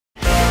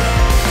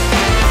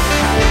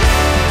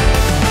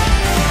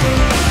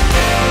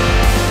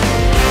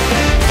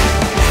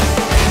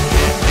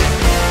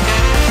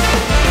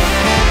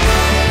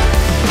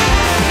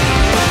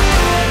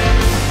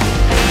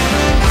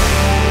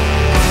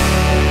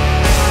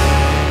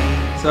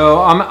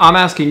So I'm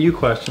asking you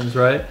questions,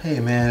 right?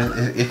 Hey man,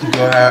 it can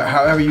go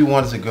however you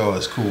want it to go.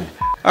 It's cool.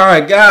 All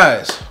right,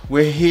 guys,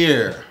 we're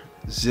here,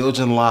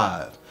 Zildjian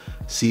Live,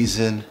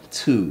 Season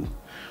 2,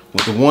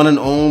 with the one and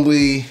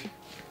only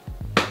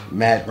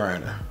Matt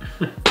Greiner.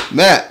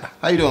 Matt,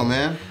 how you doing,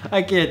 man?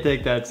 I can't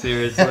take that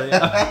seriously.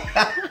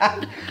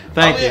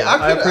 Thank you.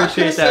 I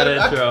appreciate that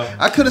intro.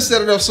 I could have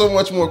set it up so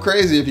much more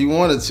crazy if you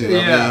wanted to.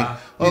 Yeah.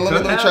 I mean,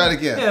 let me try it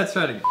again. Yeah, let's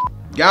try it again.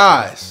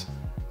 Guys,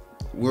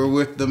 we're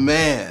with the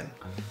man,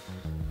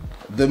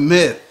 the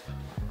myth,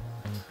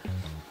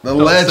 the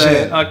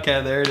legend.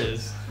 Okay, there it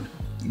is.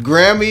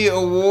 Grammy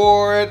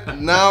Award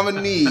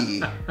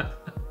nominee.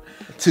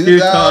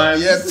 Two-time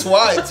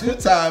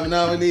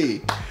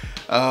nominee.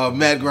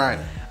 Matt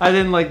Greiner. I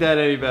didn't like that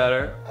any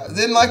better.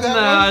 Didn't like that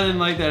one? No, I didn't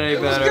like that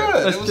any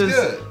better. It was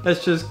good.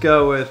 Let's just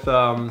go with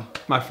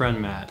my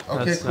friend Matt.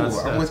 Okay, cool.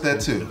 I'm with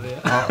that too.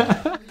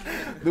 Yeah.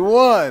 The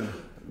one,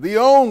 the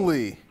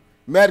only,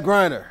 Matt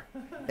Greiner.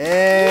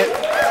 And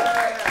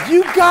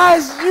you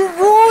guys, you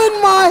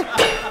ruined my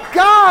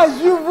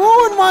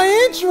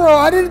intro.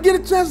 I didn't get a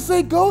chance to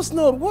say Ghost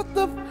Note. What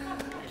the?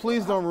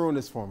 Please don't ruin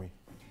this for me.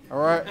 All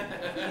right?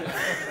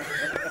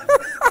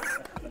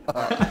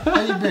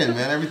 How you been,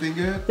 man? Everything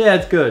good? Yeah,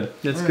 it's good.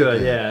 It's Very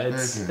good. Yeah,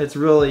 it's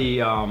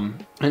really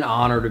an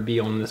honor to be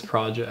on this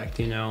project.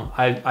 You know,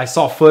 I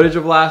saw footage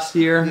of last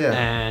year,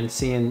 and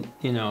seeing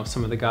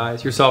some of the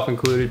guys, yourself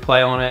included,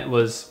 play on it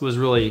was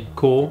really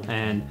cool.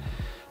 And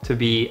to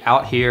be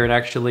out here and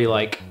actually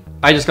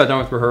I just got done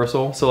with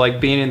rehearsal, so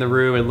being in the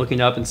room and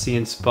looking up and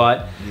seeing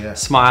Sput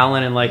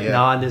smiling and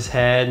nodding his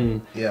head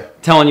and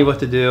telling you what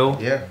to do.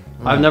 Yeah.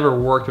 I've never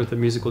worked with a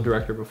musical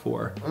director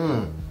before,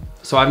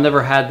 so I've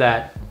never had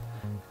that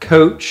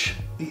coach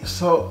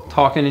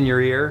talking in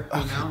your ear.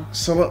 Okay.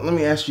 So let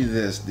me ask you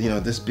this.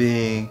 This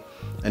being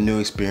a new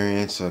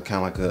experience, kind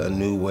of like a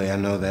new way. I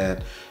know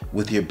that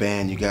with your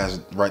band, you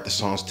guys write the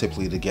songs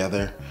typically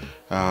together.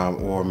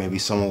 Or maybe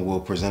someone will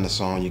present a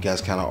song, you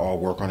guys kind of all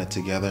work on it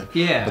together.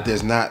 Yeah. But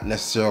there's not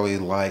necessarily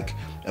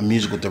a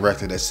musical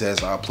director that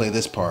says, I'll play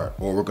this part,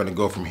 or we're gonna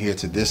go from here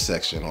to this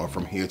section, or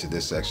from here to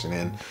this section,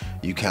 and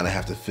you kind of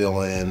have to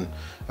fill in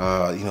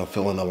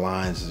the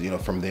lines,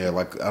 from there.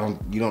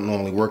 You don't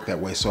normally work that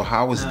way. So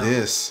how was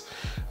this,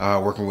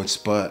 working with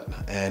Sput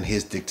and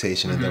his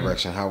dictation and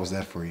direction? How was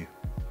that for you?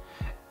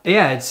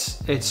 Yeah,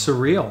 it's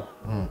surreal.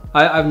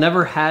 I've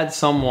never had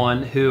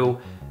someone who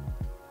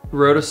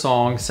wrote a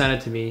song, sent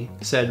it to me,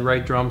 said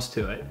write drums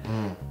to it.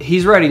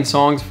 He's writing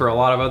songs for a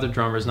lot of other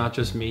drummers, not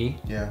just me.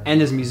 Yeah. And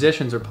his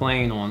musicians are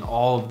playing on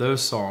all of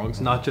those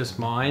songs, not just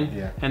mine.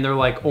 Yeah. And they're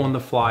on the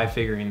fly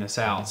figuring this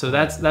out. So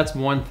that's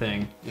one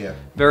thing. Yeah.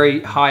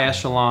 Very high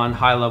echelon,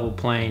 high level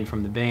playing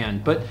from the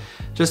band. But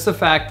just the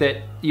fact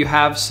that you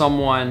have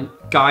someone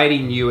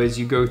guiding you as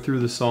you go through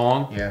the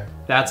song,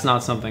 that's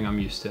not something I'm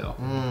used to.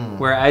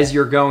 Where as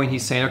you're going,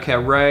 he's saying, okay,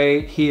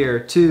 right here,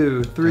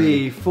 2,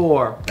 3,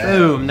 4,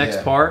 boom,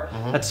 next part.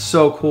 That's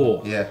so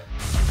cool. Yeah.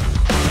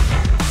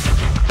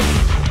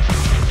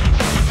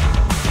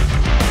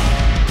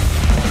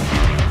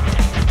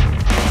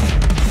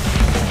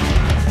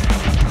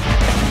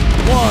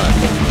 One,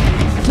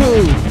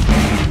 two,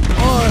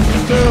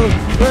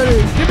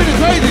 ready. Give me the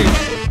crazy.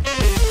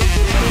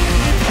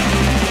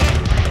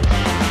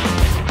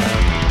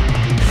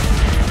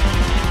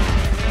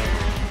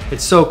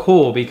 It's so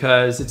cool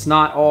because it's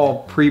not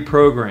all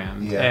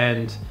pre-programmed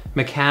and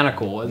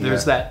mechanical.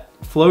 There's that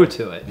flow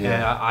to it. Yeah.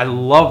 And I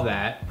love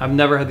that. I've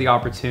never had the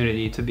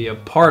opportunity to be a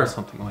part of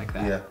something like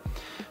that. Yeah.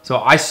 So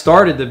I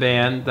started the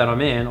band that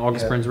I'm in,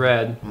 August Burns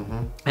Red,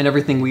 and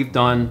everything we've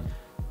done,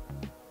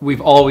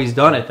 we've always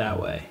done it that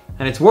way.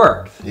 And it's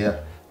worked. Yeah.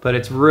 But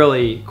it's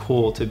really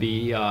cool to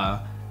be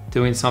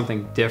doing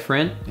something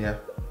different. Yeah.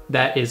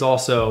 That is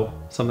also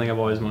something I've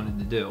always wanted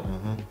to do.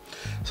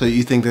 So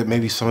you think that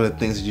maybe some of the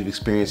things that you've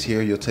experienced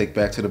here you'll take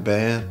back to the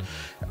band,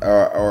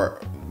 or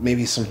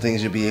maybe some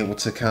things you'll be able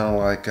to kind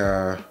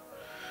of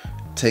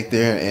take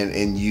there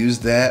and use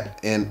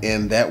that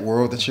in that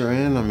world that you're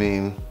in? I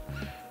mean,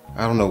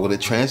 I don't know. Will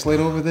it translate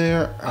over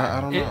there? I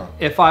don't know.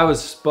 If I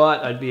was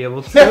Sput, I'd be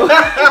able to.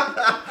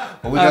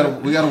 Well,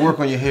 we gotta work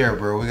on your hair,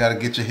 bro. We gotta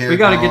get your hair. We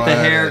gotta get the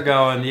hair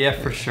going. Yeah,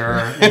 for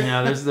sure.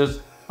 There's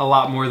a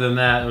lot more than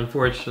that.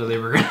 Unfortunately,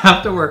 we're gonna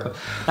have to work.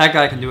 That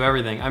guy can do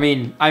everything. I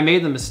mean, I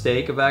made the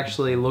mistake of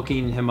actually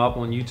looking him up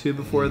on YouTube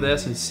before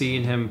this and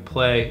seeing him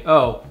play.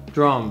 Oh,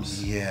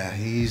 drums. Yeah,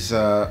 he's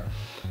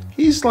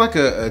like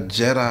a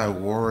Jedi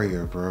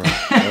warrior, bro.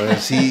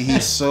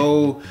 He's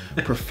so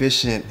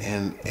proficient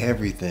in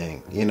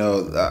everything.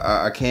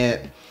 I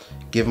can't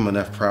give him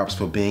enough props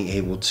for being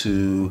able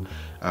to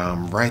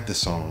write the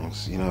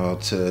songs,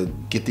 to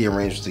get the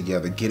arrangements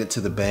together, get it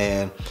to the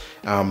band,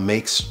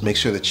 make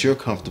sure that you're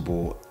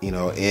comfortable,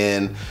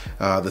 in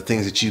the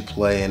things that you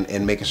play,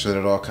 and making sure that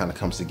it all kind of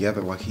comes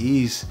together.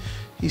 He's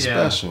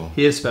special.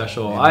 He is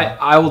special.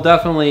 I will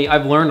definitely.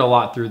 I've learned a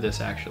lot through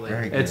this actually.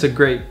 It's a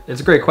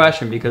great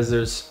question because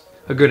there's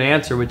a good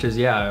answer, which is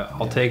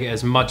I'll take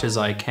as much as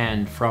I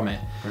can from it.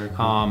 Very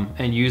cool.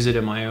 And use it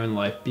in my own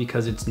life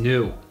because it's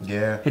new.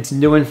 Yeah. It's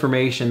new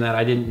information that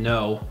I didn't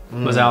know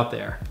was out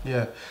there.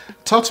 Yeah.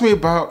 Talk to me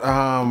about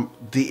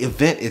the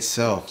event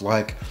itself.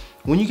 Like,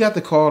 when you got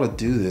the call to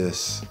do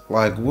this,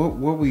 like, what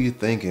were you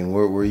thinking?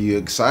 Were you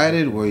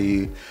excited? Were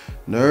you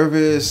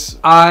nervous?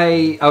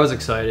 I was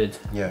excited.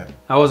 Yeah.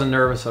 I wasn't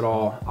nervous at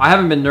all. I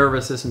haven't been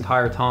nervous this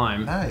entire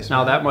time. Nice. Now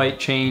man. that might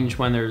change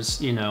when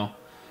there's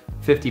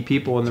 50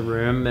 people in the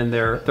room, and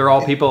they're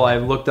all people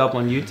I've looked up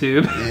on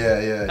YouTube.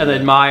 And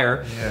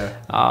admire. Yeah.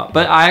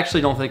 But I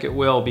actually don't think it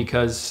will,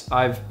 because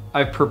I've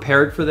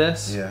prepared for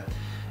this. Yeah.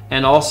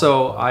 And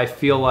also I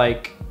feel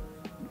like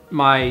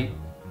my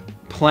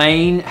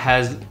playing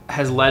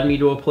has led me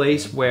to a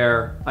place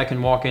where I can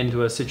walk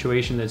into a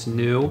situation that's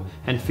new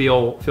and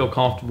feel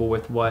comfortable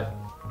with what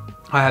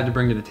I have to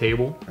bring to the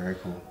table. Very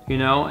cool.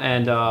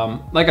 And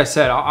like I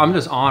said, I'm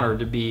just honored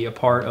to be a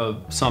part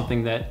of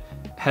something that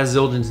has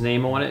Zildjian's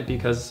name on it,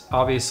 because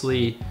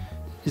obviously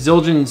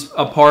Zildjian's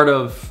a part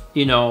of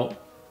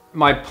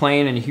my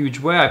playing in a huge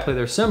way. I play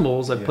their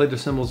cymbals. I've played their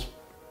cymbals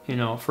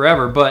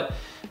forever, but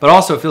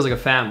also it feels like a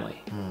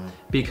family.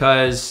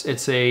 Because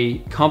it's a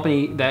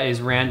company that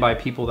is ran by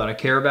people that I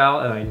care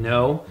about and I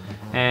know,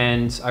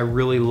 and I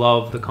really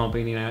love the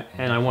company,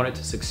 and I want it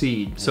to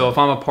succeed. So if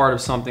I'm a part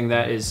of something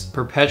that is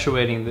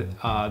perpetuating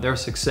their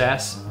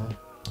success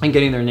and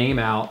getting their name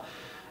out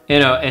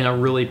in a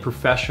really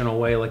professional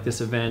way, like this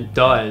event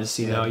does,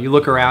 you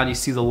look around, you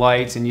see the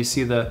lights, and you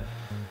see the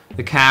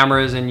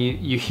cameras, and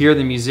you hear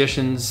the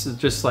musicians,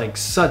 just like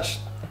such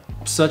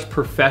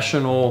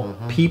professional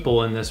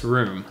people in this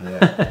room.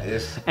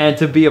 And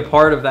to be a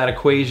part of that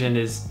equation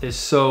is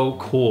so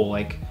cool.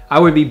 Like, I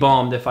would be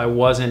bummed if I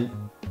wasn't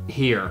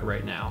here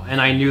right now, and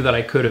I knew that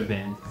I could have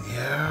been.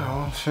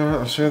 Yeah,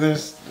 I'm sure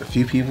there's a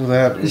few people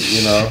that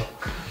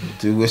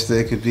do wish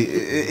they could be.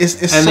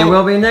 It's and they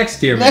will be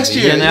next year. Next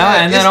year, and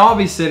then I'll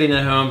be sitting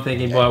at home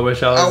thinking, "Boy, I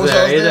wish I was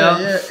there."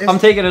 Yeah, I'm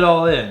taking it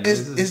all in.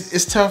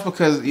 It's tough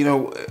because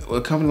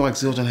a company like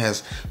Zildjian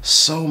has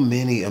so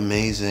many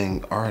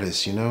amazing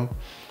artists, and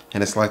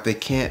it's like they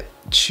can't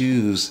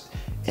choose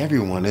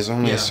everyone. There's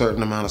only a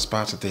certain amount of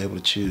spots that they're able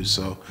to choose.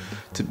 So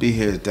to be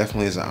here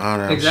definitely is an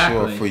honor, I'm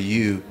sure, for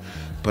you.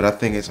 But I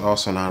think it's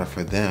also an honor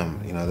for them,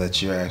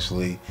 that you're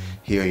actually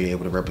here, you're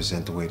able to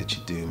represent the way that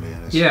you do,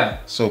 man.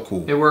 It's so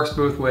cool. It works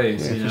both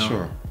ways,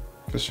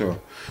 For sure.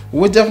 Well,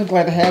 we're definitely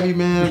glad to have you,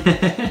 man.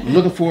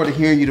 Looking forward to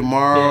hearing you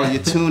tomorrow.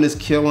 Your tune is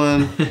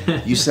killing.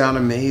 You sound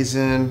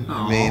amazing. Aww.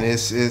 I mean,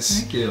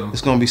 Thank you.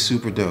 it's going to be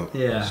super dope.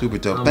 Yeah. Super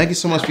dope. Thank you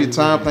so much for your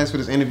time. Thanks for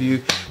this interview.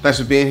 Thanks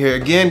for being here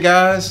again,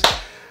 guys.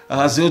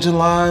 Zildjian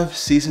Live,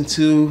 Season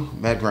 2,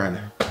 Matt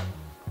Greiner.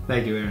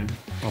 Thank you, Aaron.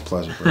 My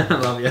pleasure, bro. I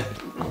love you.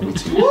 Me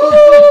too.